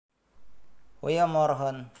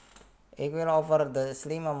Goedemorgen, ik wil over de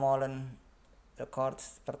Slimme Molen de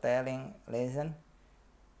kortvertelling lezen.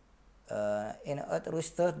 In het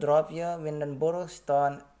rustig dorpje Windenburg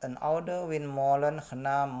stond een oude windmolen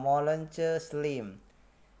genaamd molentje Slim.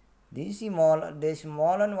 Deze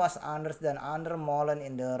molen was anders dan andere molen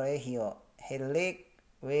in de regio. Hij leek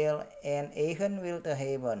wel een eigen wil te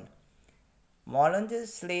hebben. Molentje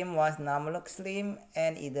Slim was namelijk slim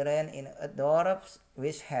en iedereen in het dorp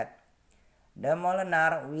wist het. De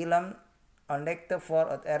molenaar Willem ontdekte voor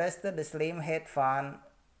het eerst de slimheid van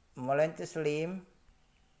molentje Slim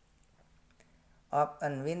op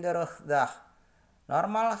een winderige dag.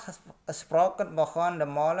 Normaal gesproken begon de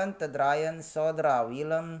molen te draaien zodra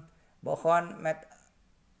Willem begon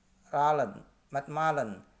met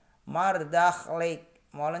malen. Maar de dag leek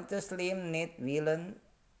molentje Slim niet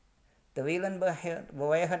te willen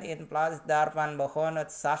bewegen. In plaats daarvan begon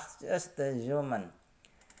het zachtjes te zoomen.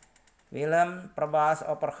 Willem, verbaasd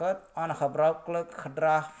over het ongebruikelijk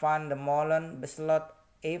gedrag van de molen, besloot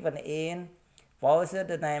even een pauze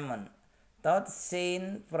te nemen. Tot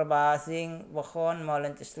zijn verbazing begon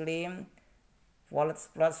molentje Slim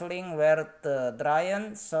plotseling weer te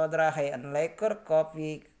draaien, zodra hij een lekker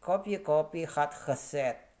kopje koffie had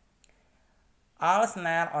gezet. Al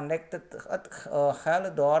snel ontdekte het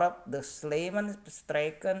hele dorp de slimme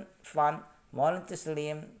streken van molentje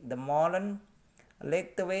Slim. De molen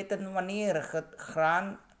leek te weten wanneer het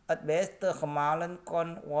graan het beste gemalen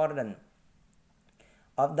kon worden.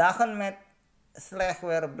 Op dagen met slecht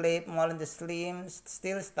weer bleef molentje Slim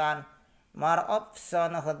stilstaan, maar op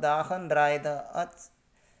zonnige dagen draaide het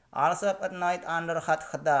alsof het nooit anders had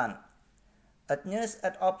gedaan. Het nieuws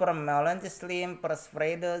over molentje Slim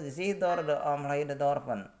verspreidde zich door de omliggende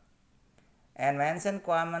dorpen. En mensen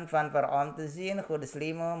kwamen van ver om te zien hoe de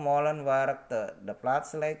slimme molen werkte. De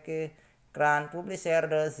plaatselijke krant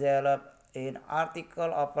publiceerde zelf een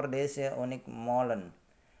artikel over deze unieke molen.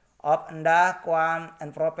 Op een dag kwam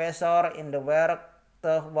een professor in de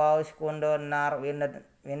werktuigbouwkunde naar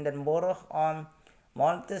Windenburg om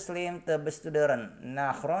molentje Slim te bestuderen.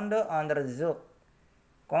 Na grondig onderzoek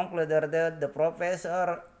concludeerde de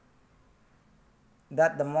professor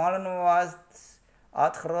dat de molen was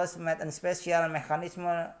uitgerust met een speciaal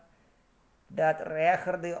mechanisme dat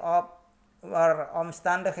reageerde op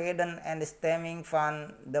omstandigheden en de stemming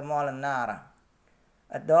van de molenaar.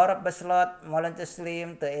 Het dorp besloot molentje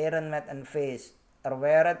Slim te eren met een feest. Er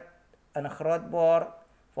werd een groot bord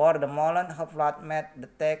voor de molen geplaatst met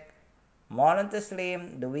de tekst: Molentje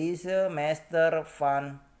Slim, de wijze meester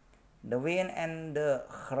van de wind en de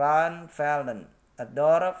graanvelden. Het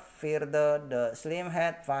dorp vierde de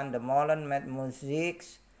slimheid van de molen met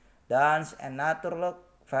muziek, dans en natuurlijk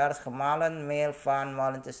vers gemalen meel van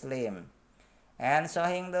molentje Slim. En zo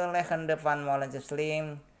hing de legende van molentje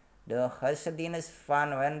Slim, de geschiedenis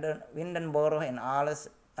van Windenburg in alles.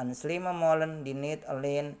 Een slimme molen die niet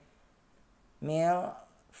alleen meel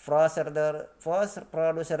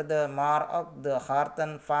produceerde, maar ook de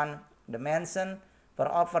harten van de mensen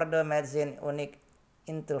veroverde met zijn unieke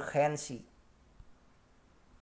intelligentie.